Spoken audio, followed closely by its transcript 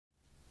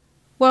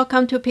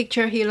Welcome to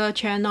Picture Healer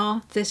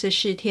channel. This is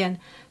Shi Tian.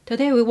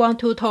 Today we want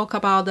to talk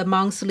about the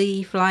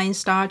monthly Flying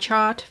Star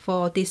chart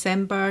for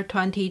December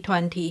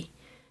 2020.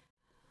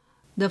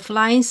 The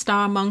Flying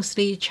Star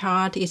monthly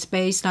chart is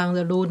based on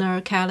the lunar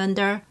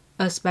calendar,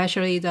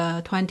 especially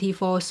the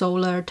 24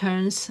 solar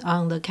turns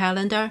on the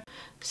calendar.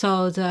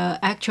 So the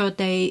actual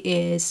day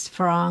is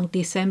from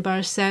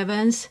December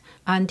 7th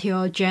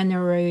until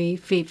January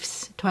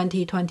 5th,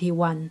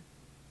 2021.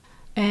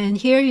 And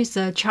here is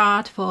the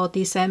chart for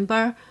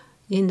December.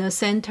 In the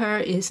center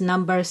is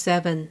number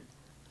 7.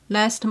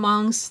 Last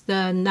month,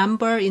 the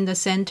number in the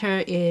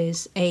center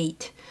is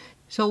 8.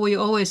 So we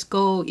always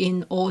go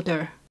in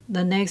order.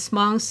 The next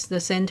month, the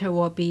center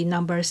will be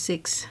number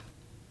 6.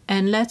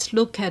 And let's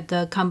look at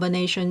the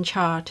combination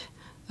chart.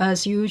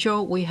 As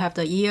usual, we have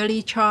the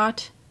yearly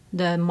chart,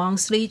 the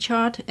monthly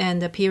chart,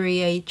 and the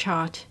period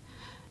chart.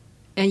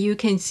 And you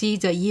can see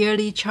the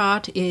yearly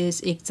chart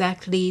is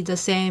exactly the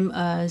same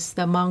as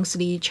the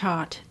monthly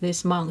chart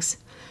this month.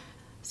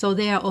 So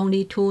there are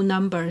only 2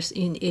 numbers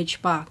in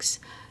each box.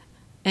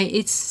 And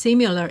it's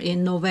similar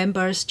in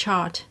November's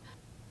chart.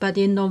 But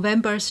in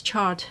November's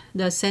chart,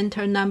 the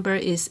center number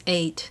is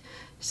 8.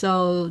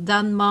 So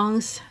that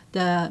month,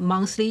 the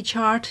monthly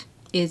chart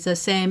is the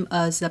same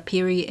as the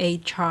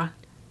period chart.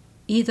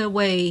 Either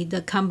way,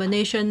 the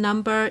combination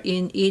number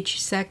in each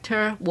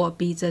sector will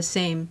be the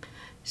same.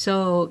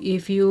 So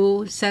if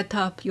you set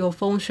up your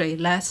feng shui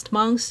last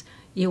month,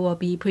 it will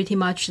be pretty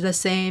much the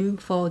same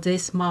for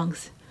this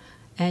month.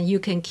 And you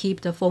can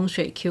keep the feng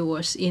shui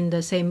cures in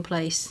the same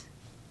place.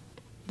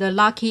 The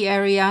lucky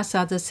areas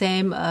are the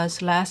same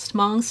as last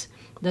month,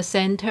 the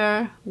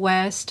center,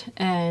 west,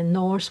 and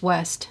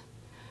northwest.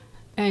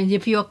 And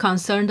if you're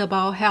concerned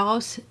about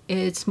health,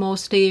 it's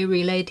mostly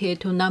related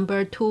to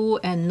number 2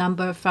 and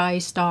number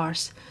 5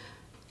 stars.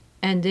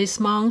 And this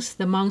month,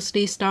 the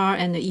monthly star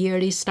and the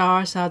yearly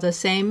stars are the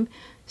same,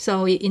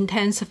 so it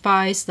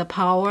intensifies the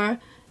power.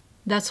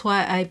 That's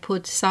why I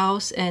put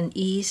south and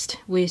east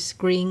with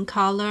green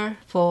color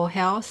for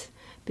health,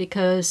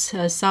 because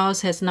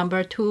south has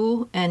number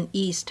 2 and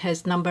east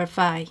has number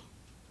 5.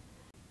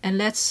 And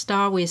let's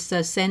start with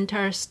the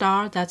center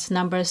star, that's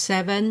number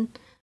 7.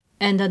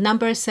 And the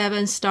number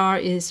 7 star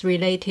is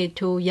related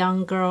to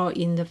young girl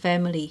in the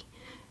family.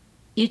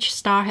 Each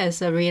star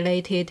has a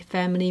related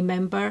family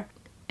member,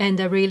 and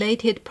the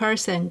related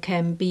person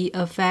can be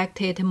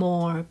affected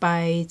more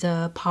by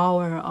the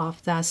power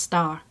of that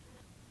star.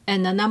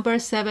 And the number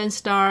 7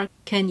 star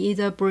can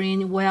either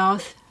bring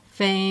wealth,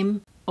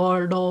 fame,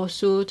 or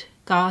lawsuit,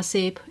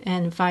 gossip,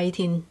 and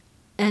fighting.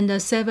 And the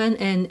 7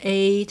 and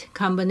 8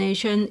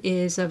 combination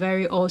is a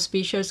very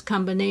auspicious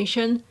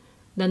combination.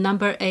 The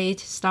number 8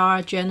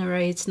 star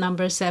generates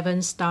number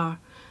 7 star,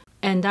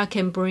 and that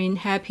can bring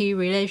happy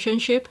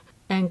relationship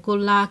and good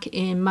luck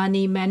in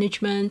money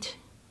management,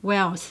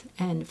 wealth,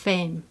 and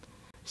fame.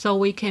 So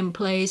we can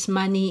place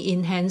money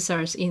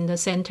enhancers in the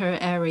center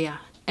area.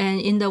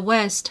 And in the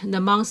west, the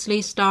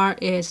monthly star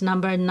is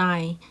number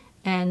 9,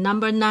 and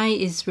number 9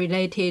 is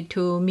related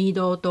to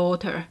middle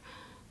daughter.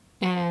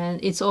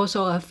 And it's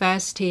also a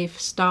festive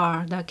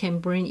star that can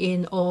bring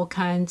in all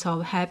kinds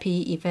of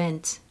happy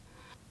events.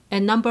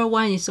 And number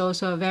 1 is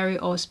also a very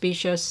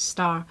auspicious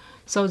star.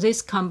 So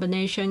this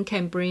combination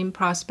can bring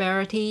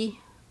prosperity,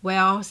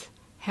 wealth,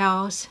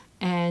 health,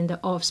 and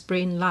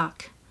offspring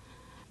luck.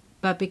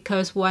 But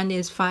because 1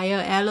 is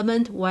fire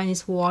element, 1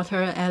 is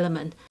water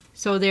element,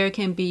 so there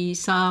can be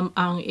some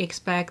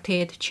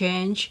unexpected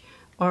change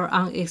or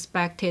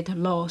unexpected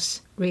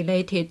loss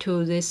related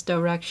to this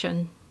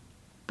direction.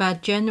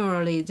 But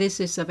generally, this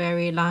is a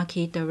very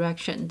lucky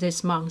direction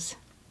this month.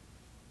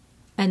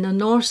 And the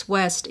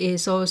northwest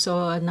is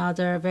also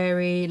another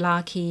very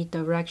lucky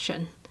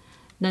direction.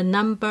 The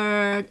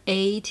number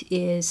 8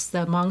 is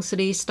the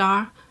monthly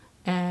star,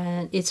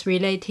 and it's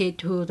related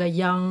to the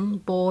young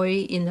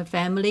boy in the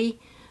family.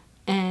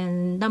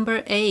 And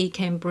number 8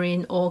 can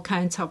bring all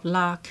kinds of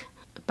luck.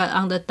 But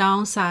on the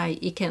downside,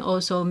 it can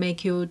also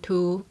make you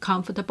too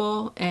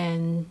comfortable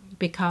and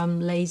become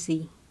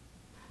lazy.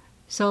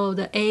 So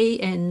the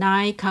 8 and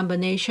 9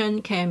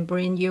 combination can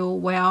bring you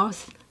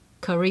wealth,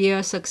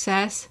 career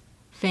success,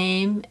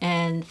 fame,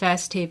 and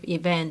festive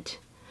event.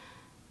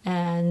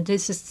 And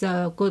this is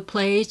a good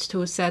place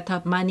to set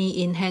up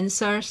money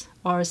enhancers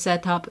or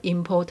set up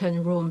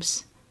important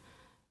rooms.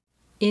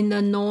 In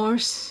the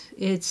north,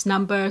 it's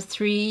number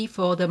 3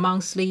 for the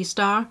monthly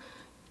star.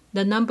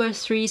 The number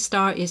 3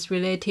 star is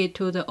related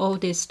to the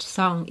oldest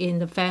son in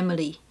the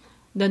family.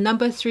 The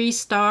number 3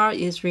 star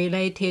is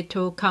related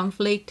to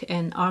conflict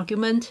and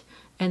argument,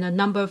 and the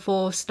number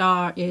 4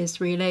 star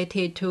is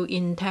related to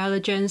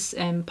intelligence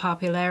and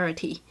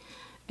popularity.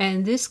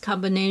 And this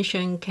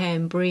combination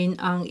can bring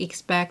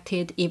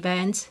unexpected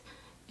events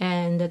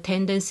and the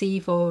tendency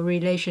for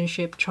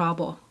relationship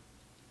trouble.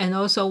 And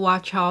also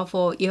watch out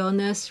for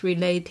illness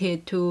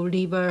related to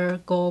liver,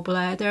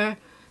 gallbladder,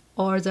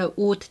 or the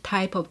wood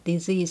type of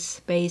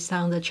disease based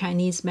on the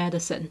Chinese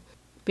medicine,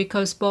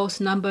 because both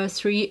number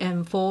 3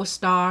 and 4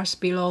 stars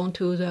belong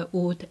to the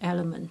wood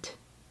element.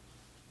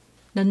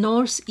 The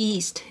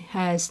northeast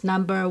has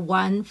number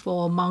 1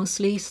 for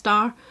monthly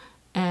star,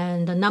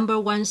 and the number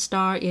 1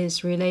 star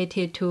is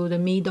related to the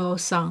middle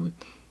sun.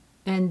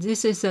 And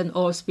this is an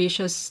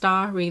auspicious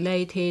star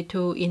related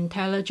to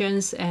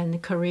intelligence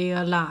and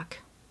career luck.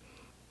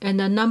 And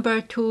the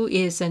number 2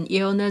 is an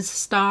illness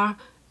star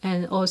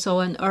and also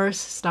an earth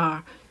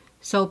star.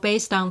 So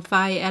based on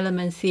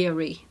 5-element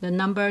theory, the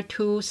number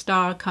 2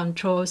 star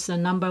controls the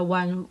number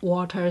 1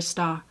 water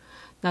star.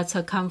 That's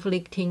a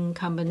conflicting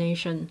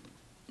combination.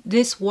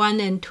 This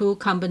 1 and 2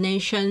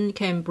 combination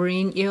can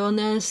bring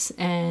illness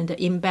and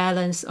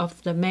imbalance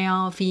of the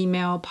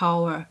male-female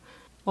power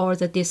or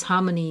the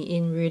disharmony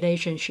in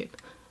relationship,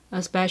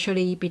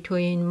 especially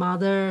between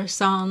mother,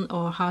 son,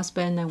 or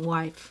husband and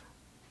wife.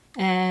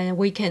 And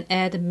we can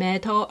add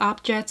metal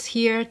objects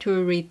here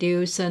to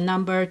reduce the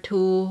number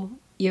 2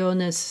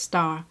 illness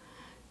star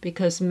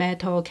because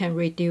metal can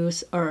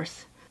reduce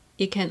earth.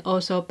 It can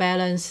also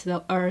balance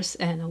the earth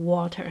and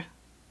water.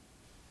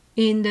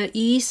 In the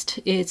east,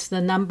 it's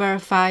the number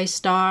 5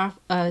 star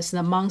as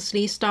the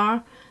monthly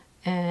star,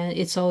 and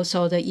it's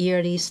also the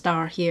yearly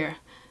star here.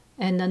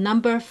 And the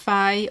number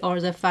 5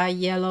 or the 5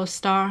 yellow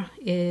star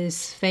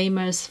is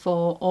famous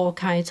for all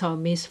kinds of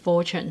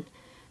misfortune.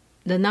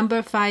 The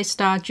number 5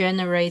 star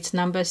generates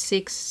number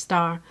 6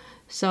 star,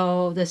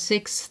 so the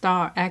 6th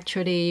star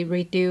actually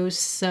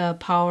reduces the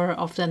power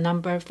of the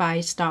number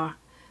 5 star.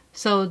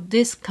 So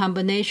this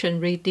combination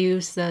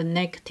reduces the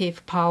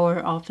negative power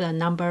of the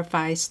number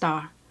 5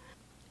 star.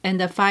 And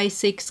the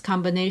 5-6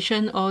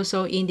 combination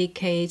also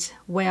indicates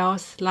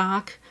wealth,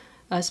 luck,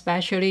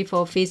 especially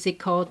for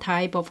physical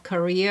type of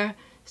career,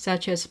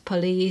 such as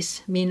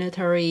police,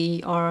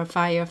 military, or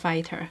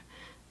firefighter,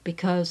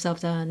 because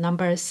of the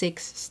number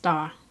 6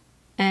 star.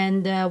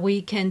 And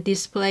we can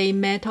display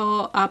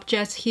metal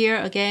objects here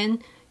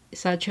again,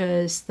 such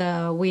as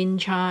the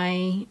wind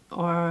chime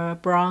or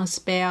bronze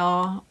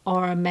bell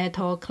or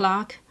metal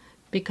clock,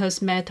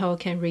 because metal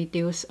can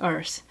reduce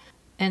earth.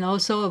 And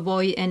also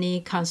avoid any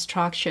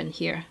construction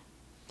here.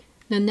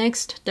 The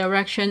next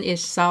direction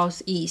is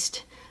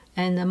southeast,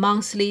 and the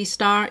monthly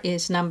star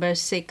is number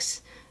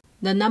 6.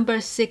 The number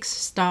 6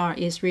 star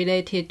is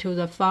related to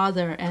the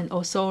father and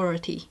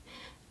authority,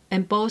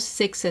 and both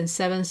 6 and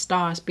 7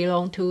 stars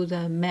belong to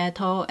the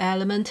metal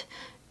element,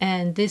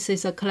 and this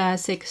is a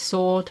classic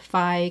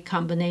sword-fight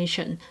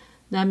combination.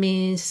 That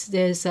means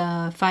there's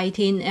a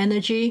fighting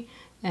energy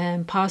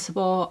and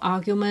possible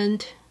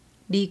argument,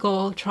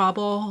 legal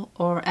trouble,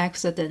 or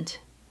accident.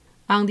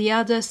 On the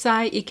other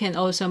side, it can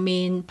also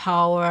mean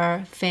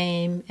power,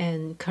 fame,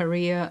 and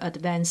career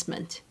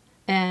advancement.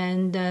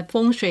 And the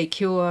Feng Shui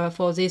cure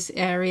for this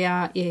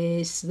area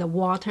is the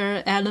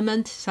water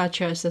element,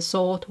 such as the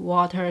salt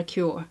water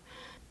cure.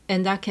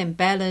 And that can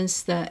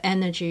balance the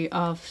energy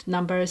of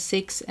number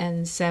 6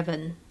 and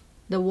 7.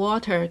 The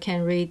water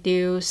can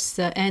reduce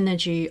the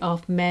energy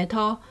of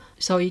metal,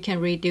 so it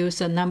can reduce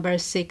the number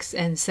 6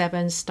 and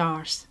 7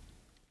 stars.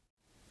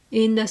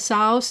 In the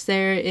south,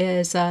 there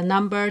is a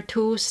number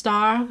 2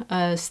 star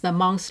as the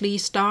monthly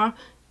star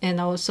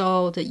and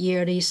also the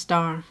yearly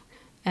star.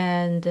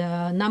 And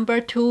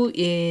number 2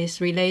 is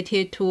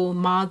related to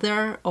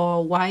mother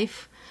or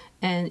wife,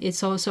 and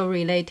it's also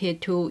related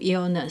to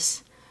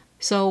illness.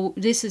 So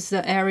this is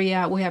the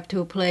area we have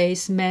to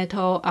place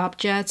metal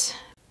objects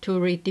to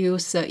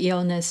reduce the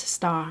illness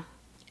star.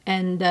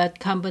 And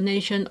that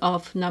combination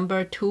of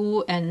number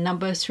 2 and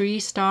number 3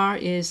 star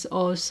is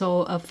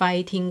also a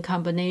fighting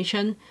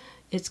combination.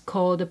 It's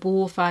called the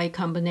bullfight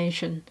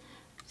combination,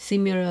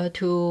 similar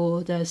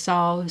to the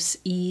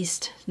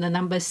southeast, the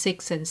number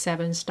 6 and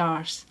 7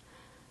 stars.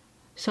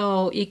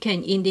 So it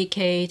can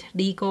indicate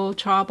legal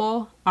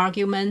trouble,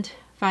 argument,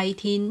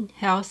 fighting,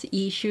 health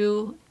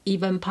issue,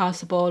 even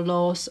possible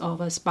loss of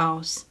a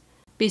spouse.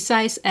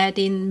 Besides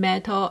adding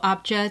metal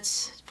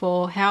objects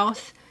for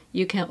health,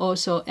 you can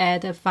also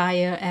add a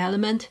fire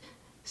element,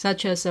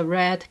 such as a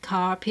red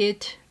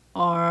carpet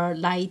or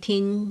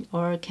lighting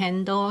or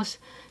candles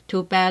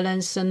to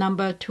balance the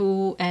number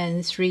 2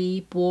 and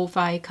 3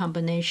 bullfight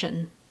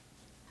combination.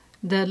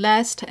 The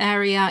last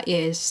area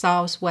is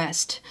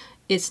southwest.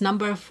 It's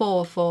number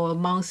 4 for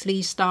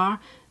monthly star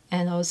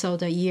and also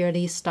the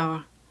yearly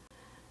star.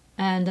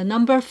 And the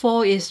number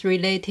 4 is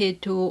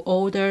related to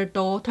older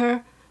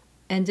daughter,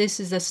 and this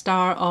is the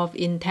star of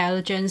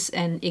intelligence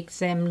and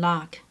exam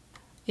luck.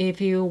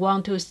 If you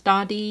want to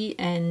study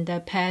and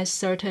pass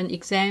certain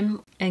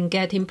exam and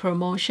getting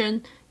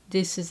promotion,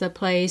 this is a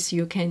place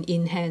you can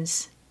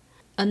enhance.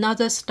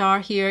 Another star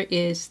here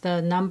is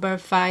the number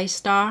 5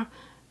 star,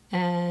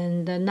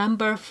 and the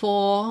number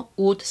 4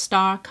 wood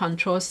star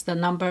controls the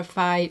number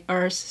 5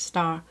 earth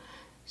star.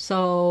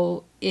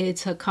 So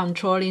it's a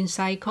controlling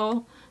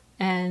cycle,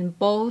 and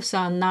both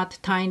are not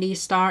tiny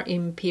star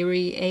in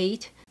period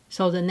 8,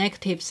 so the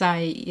negative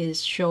side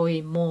is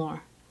showing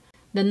more.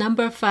 The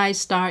number 5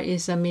 star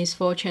is a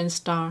misfortune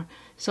star,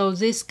 so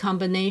this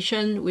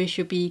combination we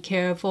should be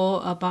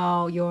careful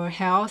about your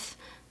health,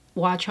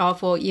 watch out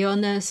for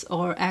illness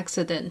or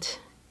accident,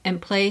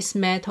 and place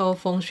metal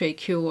Feng Shui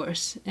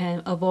cures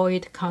and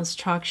avoid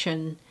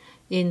construction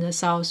in the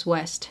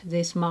southwest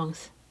this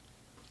month.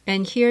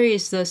 And here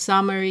is the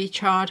summary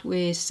chart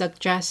with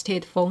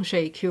suggested feng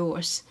shui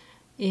cures.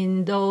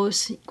 In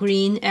those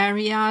green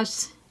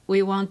areas,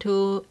 we want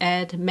to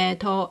add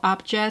metal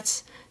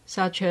objects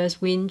such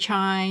as wind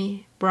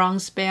chime,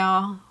 bronze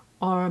bell,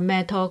 or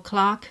metal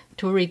clock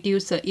to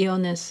reduce the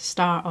illness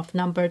star of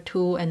number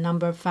 2 and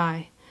number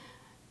 5.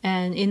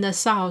 And in the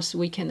south,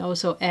 we can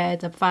also add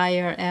the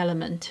fire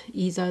element,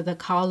 either the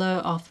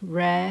color of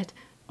red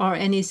or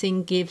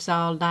anything gives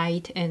out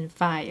light and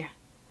fire.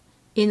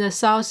 In the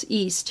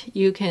southeast,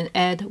 you can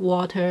add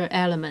water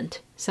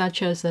element,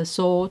 such as the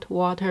salt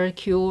water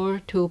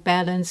cure to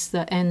balance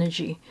the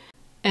energy.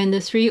 And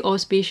the 3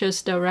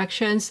 auspicious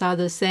directions are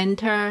the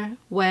center,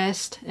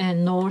 west,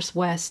 and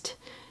northwest.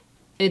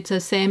 It's the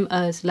same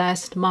as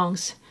last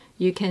month.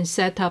 You can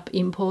set up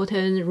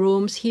important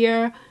rooms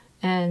here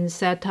and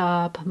set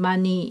up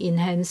money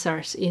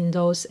enhancers in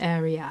those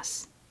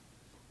areas.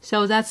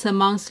 So that's a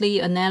monthly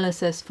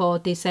analysis for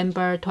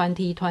December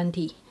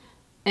 2020.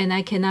 And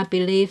I cannot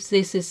believe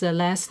this is the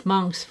last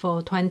month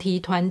for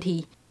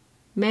 2020.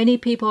 Many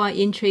people are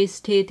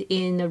interested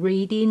in the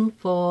reading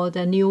for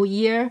the new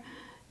year,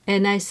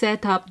 and I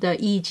set up the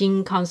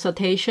I-Ching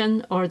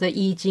consultation or the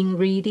I-Ching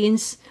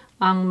readings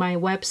on my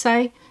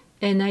website,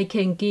 and I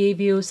can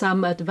give you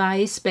some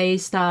advice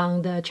based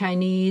on the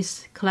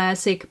Chinese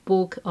classic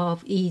book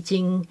of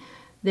I-Ching.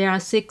 There are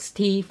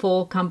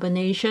 64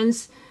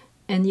 combinations,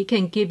 and it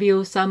can give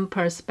you some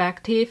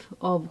perspective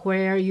of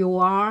where you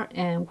are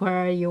and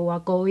where you are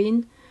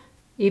going.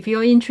 If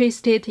you're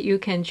interested, you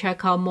can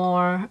check out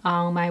more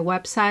on my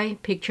website,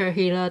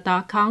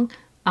 picturehealer.com,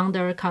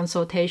 under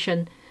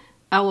consultation.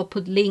 I will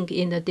put link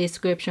in the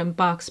description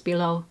box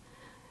below.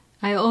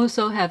 I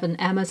also have an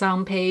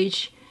Amazon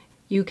page.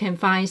 You can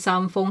find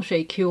some feng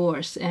shui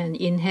cures and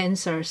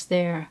enhancers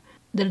there.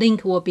 The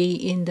link will be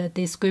in the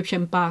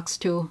description box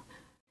too.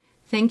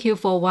 Thank you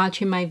for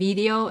watching my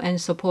video and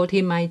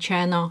supporting my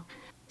channel.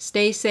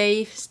 Stay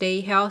safe, stay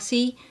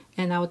healthy,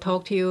 and I'll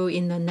talk to you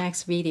in the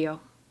next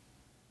video.